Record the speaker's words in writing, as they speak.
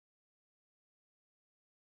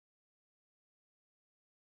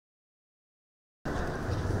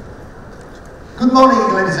Good morning,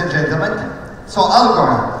 ladies and gentlemen. So,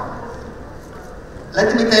 Algorand.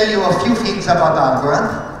 Let me tell you a few things about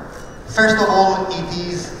Algorand. First of all, it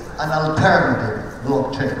is an alternative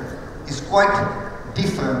blockchain. It's quite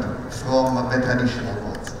different from the traditional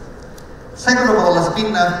ones. Second of all, it's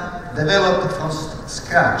been developed from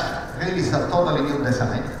scratch. Really, it's a totally new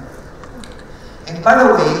design. And by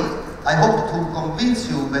the way, I hope to convince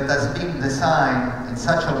you that it has been designed in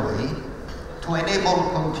such a way to enable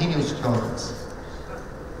continuous progress.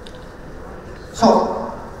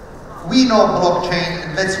 So, we know blockchain,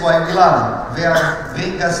 and that's why we love them. They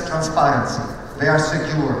bring us transparency, they are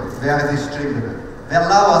secure, they are distributed. They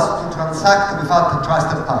allow us to transact without a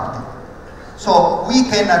trusted party. So, we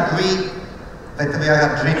can agree that they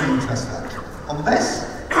are a dream infrastructure. On this,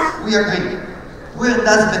 we agree. Where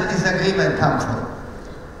does the disagreement come from?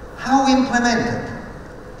 How we implement it?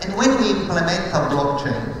 And when we implement a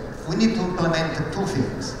blockchain, we need to implement two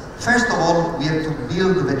things. First of all, we have to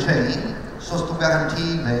build the chain so as to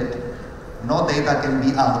guarantee that no data can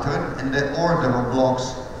be altered and the order of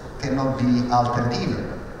blocks cannot be altered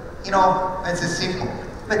either. You know, that's simple.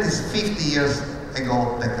 That is 50 years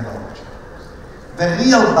ago technology. The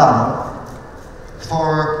real battle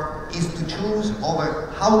is to choose over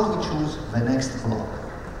how to choose the next block.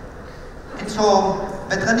 And so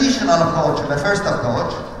the traditional approach, the first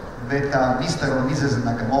approach that Mr. or Mrs.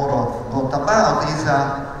 Nakamoto brought about is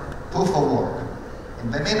proof of work.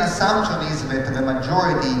 And the main assumption is that the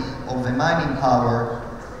majority of the mining power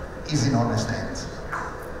is in honest hands.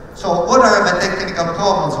 So what are the technical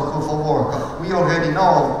problems of proof of work? We already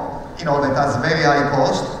know, that has very high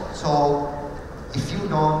cost. So if you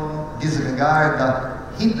don't disregard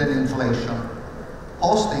hidden inflation,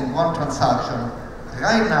 hosting one transaction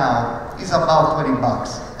right now is about 20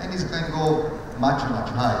 bucks, and it's going to go much, much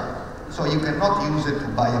higher. So you cannot use it to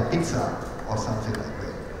buy a pizza or something like that.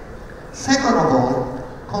 Second of all,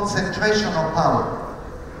 concentration of power.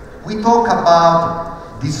 We talk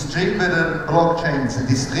about distributed blockchains.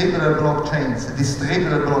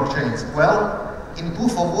 Well, in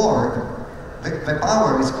proof of work, the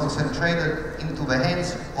power is concentrated into the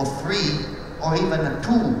hands of 3 or even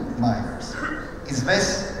 2 miners. Is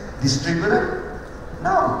this distributed?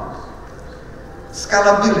 No.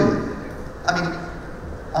 Scalability. I mean,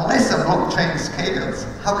 unless a blockchain scales,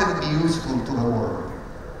 how can it be useful to the world?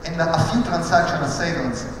 And a few transaction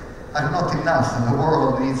seconds are not enough, and the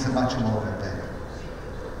world needs much more than that.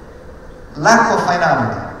 Lack of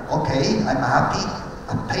finality. Okay, I'm happy.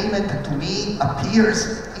 A payment to me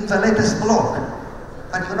appears in the latest block.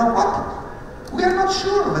 But you know what? We are not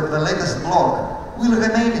sure that the latest block will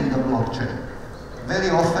remain in the blockchain. Very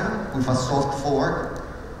often, with a soft fork,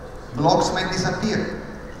 blocks may disappear.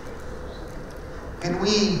 Can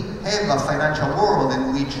we have a financial world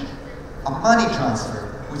in which a money transfer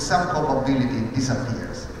with some probability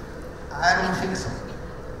disappears? I don't think so.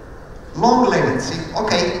 Long latency,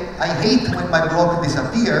 okay, I hate when my block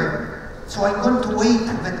disappears, so I'm going to wait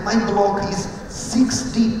that my block is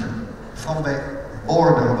 6 deep from the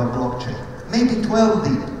border of a blockchain, maybe 12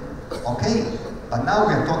 deep, okay? But now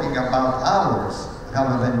we're talking about hours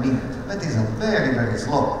rather than minutes. That is very, very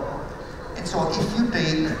slow. And so if you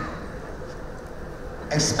take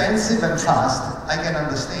expensive and fast, I can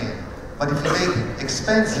understand. But if you take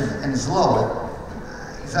expensive and slow,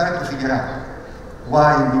 it's hard to figure out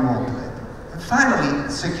why we want that. And finally,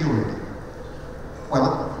 security.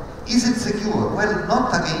 Well, is it secure? Well,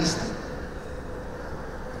 not against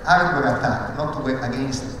hardware attack, not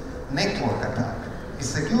against network attack. It's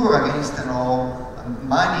secure against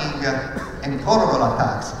mining and protocol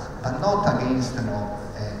attacks, but not against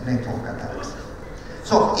network attacks.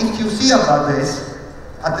 So if you see about this,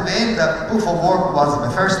 at the end, proof of work was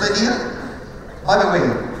the first idea. By the way,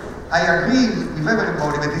 I agree with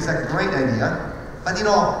everybody that it's a great idea, but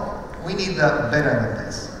we need better than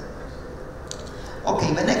this.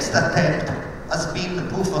 Okay, the next attempt has been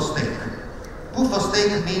proof of stake. Proof of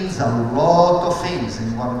stake means a lot of things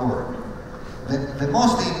in one word. The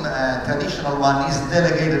most traditional one is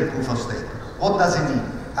delegated proof of stake. What does it mean?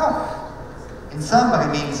 In summary,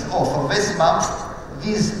 it means, for this month,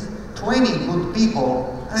 these 20 good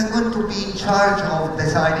people are going to be in charge of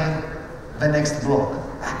designing the next block.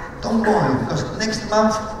 Don't worry, because next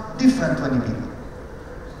month, different 20 people.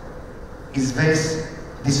 Is this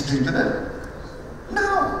distributed?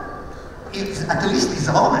 No. At least it's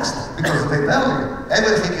honest, because they tell you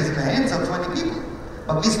everything is in the hands of 20 people.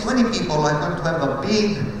 But these 20 people are going to have a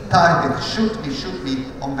big target, shoot me,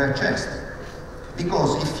 on their chest.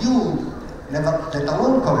 Because if you never let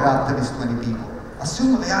alone corrupt these 20 people,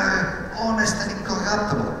 assume they are honest and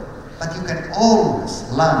incorruptible, but you can always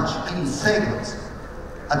launch in seconds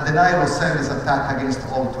a denial of service attack against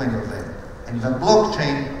all 20 of them. And the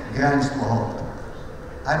blockchain grinds to a halt.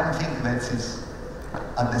 I don't think that is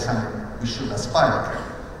a design we should aspire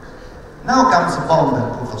to. Now comes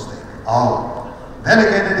bonded proof of stake. Oh,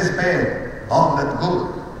 delegated is bad, bonded good.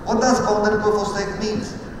 What does bonded proof of stake mean?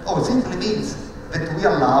 Oh, it simply means that we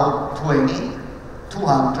allow 20,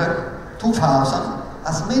 200, 2,000,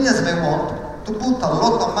 as many as they want, to put a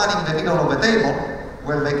lot of money in the middle of the table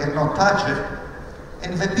where they cannot touch it,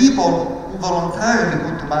 and the people who voluntarily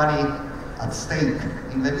put money at stake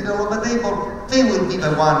in the middle of the table, they will be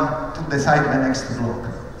the one to decide the next block.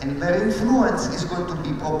 And their influence is going to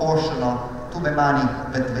be proportional to the money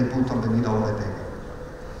that they put on the middle of the table.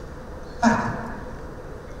 But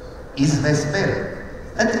is this better?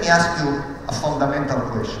 Let me ask you a fundamental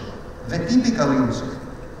question. The typical user,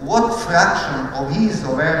 what fraction of his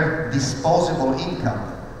or her disposable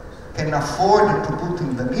income can afford to put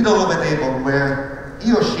in the middle of a table where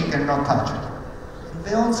he or she cannot touch it? And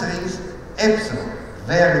the answer is absolute,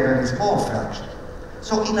 very, very small fraction.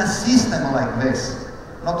 So in a system like this,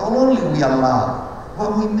 not only we allow,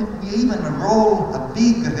 but we even roll a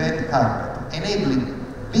big red carpet, enabling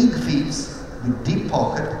big thieves with deep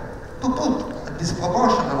pocket to put a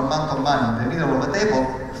disproportionate amount of money in the middle of the table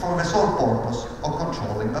for the sole purpose of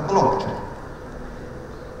controlling the blockchain.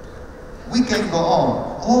 We can go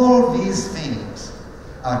on. All these things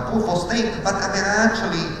are proof of stake, but they're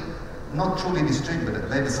actually not truly distributed.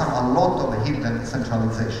 There is a lot of hidden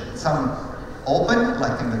centralization. Some open,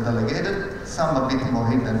 like in the delegated, some a bit more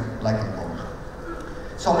hidden, like in bond.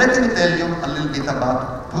 So let me tell you a little bit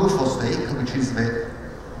about proof of stake, which is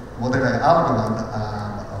whatever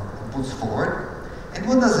Algorand puts forward. And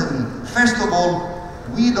what does it mean? First of all,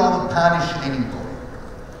 we don't punish anybody.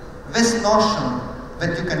 This notion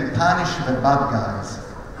that you can punish the bad guys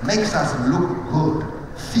makes us look good,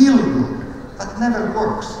 feel good, but never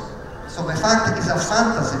works. So the fact is a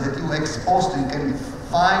fantasy that you expose to, you can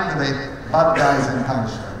find the bad guys and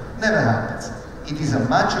punish them. Never happens. It is a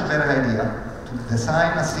much better idea to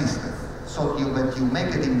design a system so that you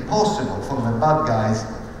make it impossible for the bad guys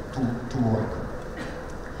to work.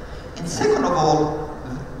 And second of all,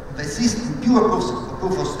 the system, pure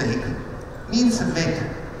proof of stake, means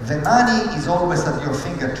that the money is always at your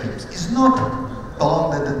fingertips. It's not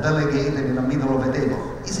bonded and delegated in the middle of the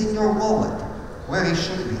table. It's in your wallet, where it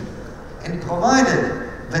should be. And provided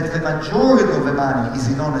that the majority of the money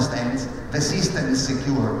is in honest hands, the system is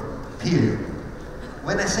secure, period.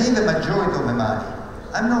 When I say the majority of the money,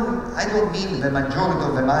 I don't mean the majority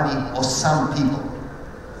of the money of some people.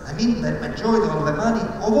 I mean the majority of the money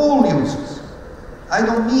of all users. I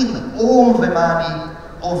don't mean all the money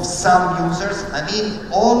of some users, I mean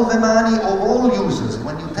all the money of all users.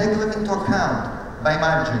 When you take them into account by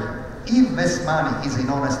magic, if this money is in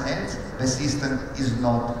honest hands, the system is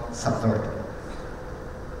not subverted.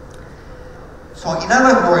 So in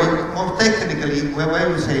other words, more technically, where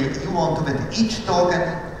you say you want that each token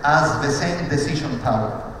has the same decision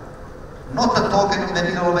power. Not a token in the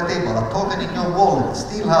middle of the table, a token in your wallet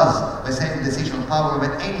still has the same decision power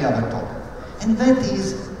with any other token. And that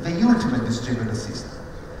is the ultimate distributed system.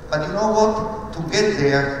 But you know what? To get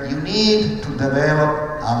there, you need to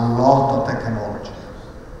develop a lot of technology.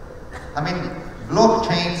 I mean,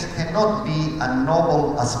 blockchains cannot be a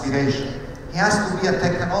noble aspiration. It has to be a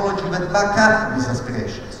technology that backs up these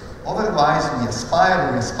aspirations. Otherwise, we aspire,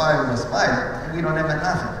 and we don't have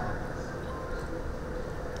nothing.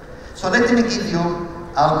 So let me give you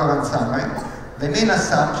Algorand summary. The main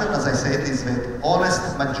assumption, as I said, is that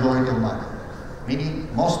honest majority of money,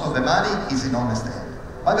 meaning most of the money is in honest hands.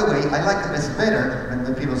 By the way, I like this better than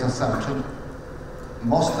the previous assumption.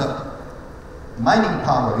 Most mining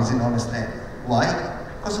power is in honest hands. Why?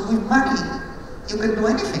 Because with money, you can do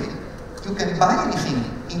anything. You can buy anything,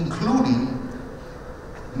 including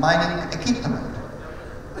mining equipment.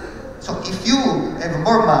 So if you have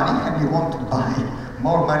more money and you want to buy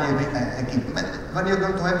more money equipment, then you're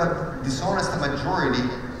going to have a dishonest majority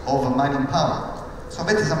of mining power. So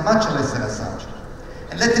that is a much lesser assumption.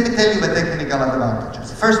 And let me tell you the technical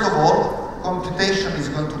advantages. First of all, computation is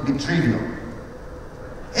going to be trivial.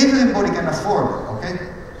 Everybody can afford it,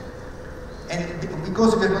 okay? And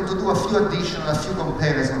because we're going to do a few additions, a few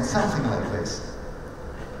comparisons, something like this.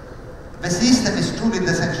 The system is truly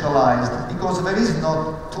decentralized because there is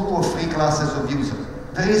not 2 or 3 classes of users.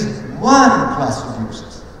 There is one class of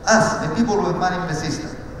users. Us, the people who have money in the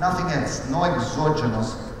system. Nothing else. No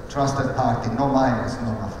exogenous trusted party, no miners,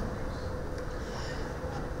 no nothing.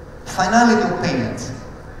 Finality of payments.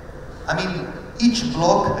 I mean, each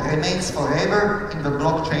block remains forever in the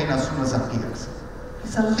blockchain as soon as it appears.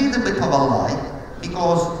 It's a little bit of a lie,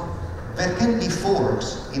 because there can be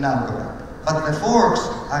forks in Algorand, but the forks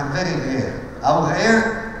are very rare. How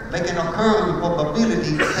rare? They can occur with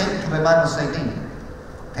probability 10 to the minus 18.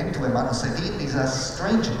 10 to the minus 18 is a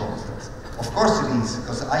strange constant. Of course it is,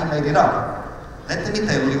 because I made it up. Let me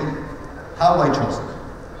tell you how I chose it.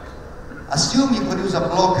 Assume you produce a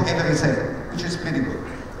block every second, which is pretty good.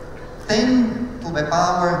 10 to the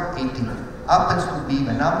power 18 happens to be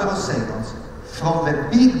the number of seconds from the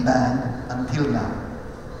Big Bang until now.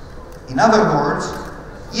 In other words,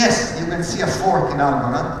 yes, you can see a fork in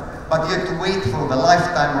Algorand, but you have to wait for the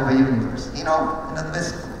lifetime of the universe. You know, and at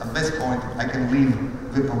this point, I can leave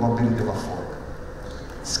the probability of a fork.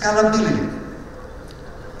 Scalability.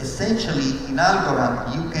 Essentially, in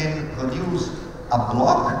Algorand, you can produce a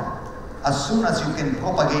block as soon as you can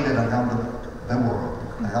propagate it around the world,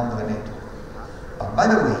 around the network. But by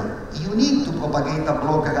the way, you need to propagate a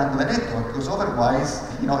block around the network, because otherwise,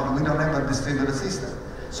 you know, we don't have a distributed system.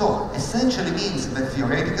 So, essentially means that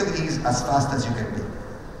theoretically is as fast as you can be.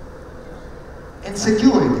 And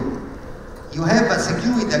security. You have a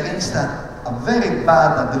security against a very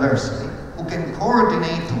bad adversary who can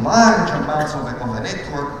coordinate large amounts of the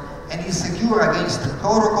network and is secure against the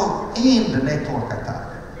protocol and the network attack.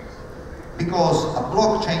 Because a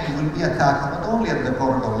blockchain will be attacked not only at the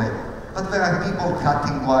protocol level, but there are people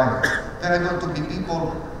cutting wires. There are going to be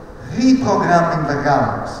people reprogramming the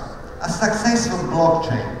routers. A successful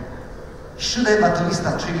blockchain should have at least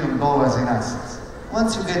 $1 trillion in assets.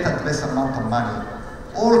 Once you get at this amount of money,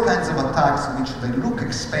 all kinds of attacks which they look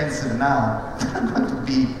expensive now are going to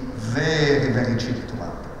be very, very cheap to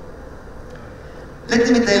mount. Let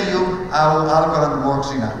me tell you how Algorand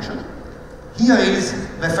works in action. Here is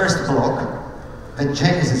the first block, the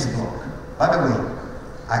Genesis block. By the way,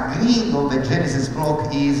 agreeing on the Genesis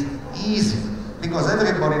block is easy, because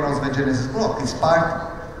everybody knows the Genesis block. It's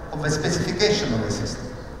part of the specification of the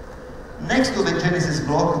system. Next to the Genesis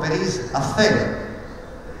block, there is a feather,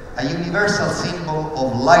 a universal symbol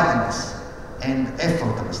of lightness and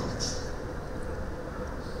effortlessness.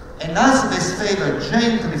 And as this feather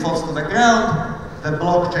gently falls to the ground, the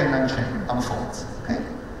blockchain unfolds. Okay?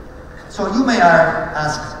 So you may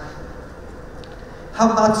ask,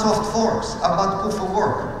 how about soft forks? How about proof of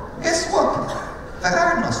work? Guess what? There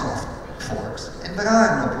are no soft forks, and there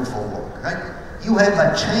are no proof of work, right? You have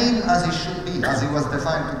a chain as it should be, as it was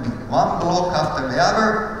defined to be. One block after the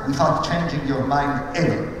other, without changing your mind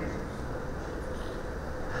ever.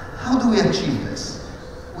 How do we achieve this?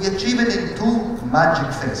 We achieve it in two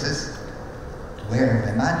magic phases, where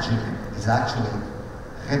the magic is actually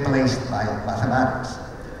replaced by mathematics.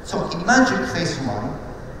 So in magic phase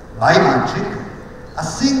 1, by magic, a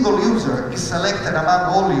single user is selected among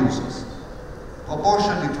all users,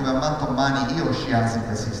 proportionally to the amount of money he or she has in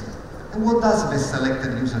the system. And what does the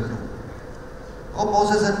selected user do?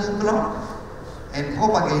 Proposes a new block and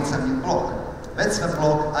propagates a new block. That's the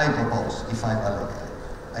block I propose if I'm elected.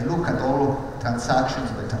 I look at all transactions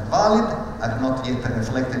that are valid, are not yet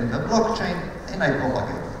reflected in the blockchain, and I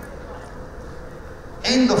propagate them.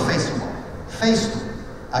 End of phase 1. Phase 2,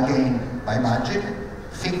 again by magic.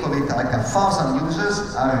 Think of it like 1,000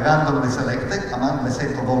 users are randomly selected among the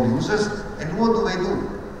set of all users, and what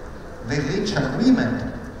do? They reach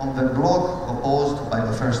agreement on the block proposed by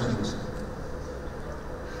the first user.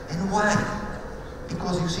 And why?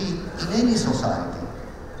 Because you see, in any society,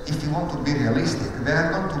 if you want to be realistic, there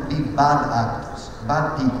are going to be bad actors,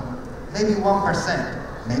 bad people. Maybe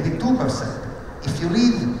 1%, maybe 2%. If you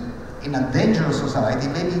live in a dangerous society,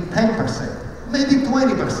 maybe 10%, maybe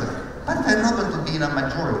 20%, but they're not going to be in a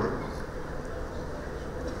majority.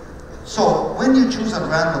 So when you choose at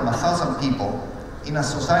random 1,000 people in a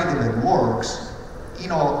society that works, you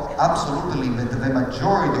know absolutely that the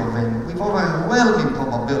majority of them, with overwhelming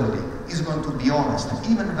probability, is going to be honest.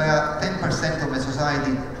 Even where 10% of the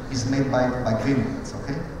society is made by criminals,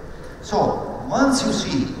 okay? So once you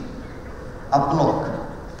see a block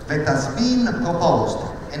that has been proposed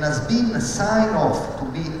and has been signed off to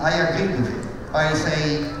be, I agree with it, by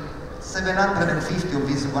say 750 of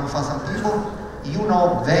these 1,000 people, you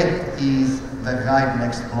know that is the right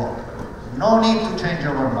next block. No need to change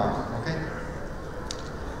our mind, okay?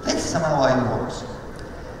 That's somehow how it works.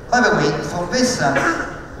 By the way, for this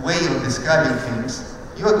way of describing things,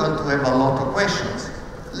 you are going to have a lot of questions,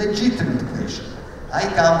 legitimate questions. I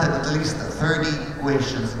counted at least 30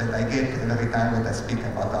 questions that I get every time that I speak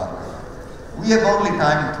about algorithm. We have only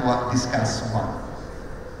time to discuss one.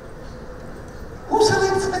 Who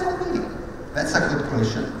selects the committee? That's a good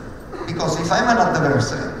question. Because if I'm an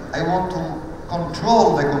adversary, I want to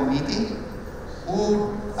control the committee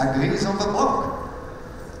who agrees on the block.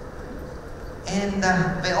 And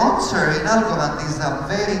the answer in Algorand is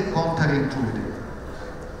very counterintuitive.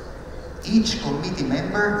 Each committee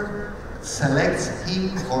member selects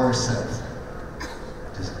him or herself.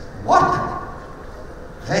 What?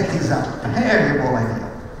 That is a terrible idea.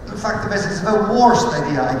 In fact, this is the worst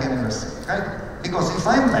idea I can ever see, right? Because if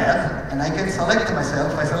I'm bad and I can select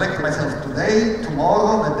myself, I select myself today,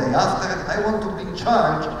 tomorrow, the day after, I want to be in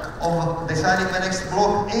charge of designing the next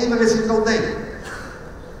block every single day.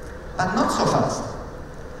 But not so fast.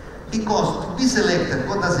 Because to be selected,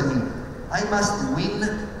 what does it mean? I must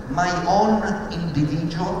win my own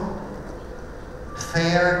individual,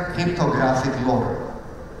 fair cryptographic lottery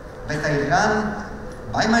that I run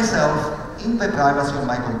by myself in the privacy of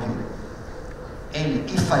my computer. And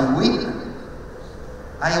if I win,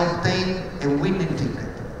 I obtain a winning ticket,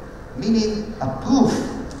 meaning a proof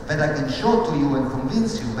that I can show to you and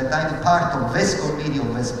convince you that I'm part of this committee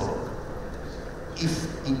of this block. If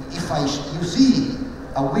you see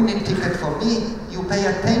a winning ticket for me, you pay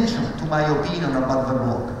attention to my opinion about the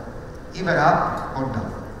block, either up or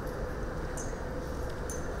down.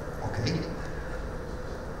 Okay?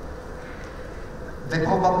 The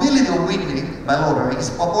probability of winning by lottery is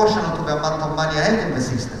proportional to the amount of money I have in the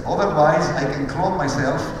system. Otherwise, I can clone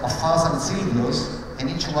myself 1,000 Silvios, and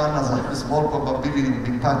each one has a small probability of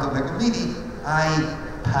being part of the committee. I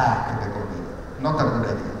pack the committee. Not a good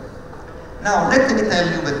idea. Now, let me tell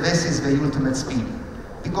you that this is the ultimate speed.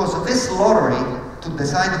 Because this lottery, to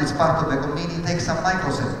decide who is part of the committee, takes a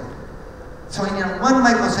microsecond. So in 1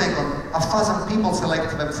 microsecond, 1,000 people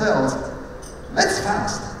select themselves. That's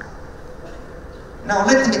fast. Now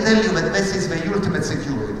let me tell you that this is the ultimate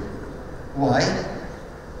security. Why?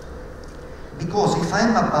 Because if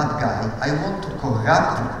I'm a bad guy, I want to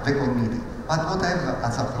corrupt the committee. But whatever,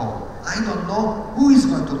 that's a problem. I don't know who is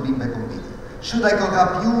going to be in the committee. Should I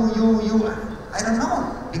corrupt you? I don't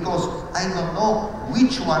know. Because I don't know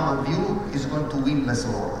which one of you is going to win this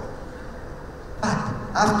lottery. But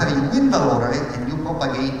after you win the lottery and you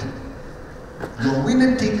propagate your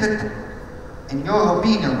winning ticket and your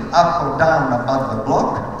opinion up or down about the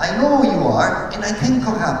block, I know who you are and I can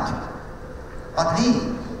corrupt you. But hey,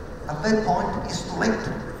 at that point it's too late.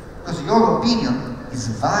 Because your opinion is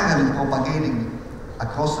virally propagating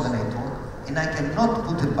across the network and I cannot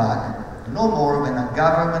put it back no more than a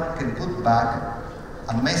government can put back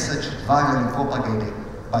a message virally propagated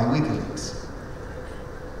by WikiLeaks.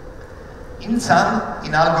 In sum,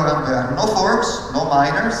 in Algorand there are no forks, no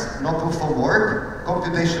miners, no proof of work,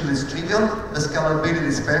 computation is trivial, the scalability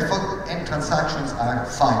is perfect, and transactions are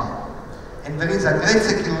fine. And there is a great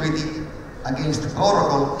security against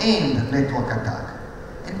protocol and network attack.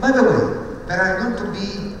 And by the way, there are going to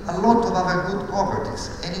be a lot of other good properties,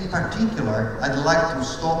 and in particular, I'd like to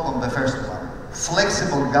stop on the first one,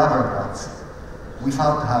 flexible governance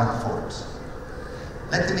without hard forks.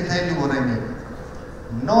 Let me tell you what I mean.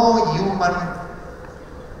 No human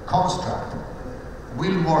construct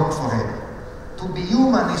will work forever. To be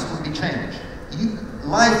human is to be changed.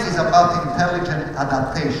 Life is about intelligent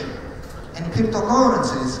adaptation. And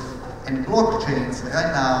cryptocurrencies and blockchains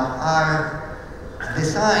right now are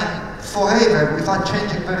designed forever without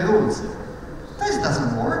changing the rules. This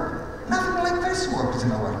doesn't work. Nothing like this works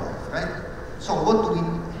in our life, right? So what we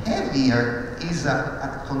have here is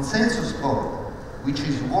a consensus protocol, which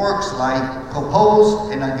works like propose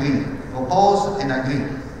and agree,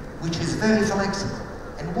 which is very flexible.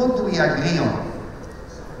 And what do we agree on?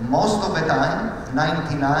 Most of the time,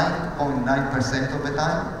 99.9% of the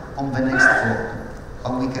time, on the next block.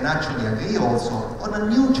 But we can actually agree also on a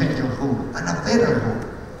new change of rule, and a better rule,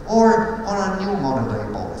 or on a new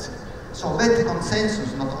monetary policy. So that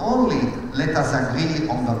consensus not only let us agree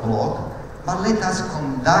on the block, but let us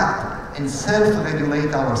conduct and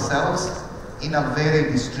self-regulate ourselves in a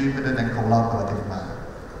very distributed and collaborative manner.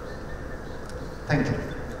 Thank you.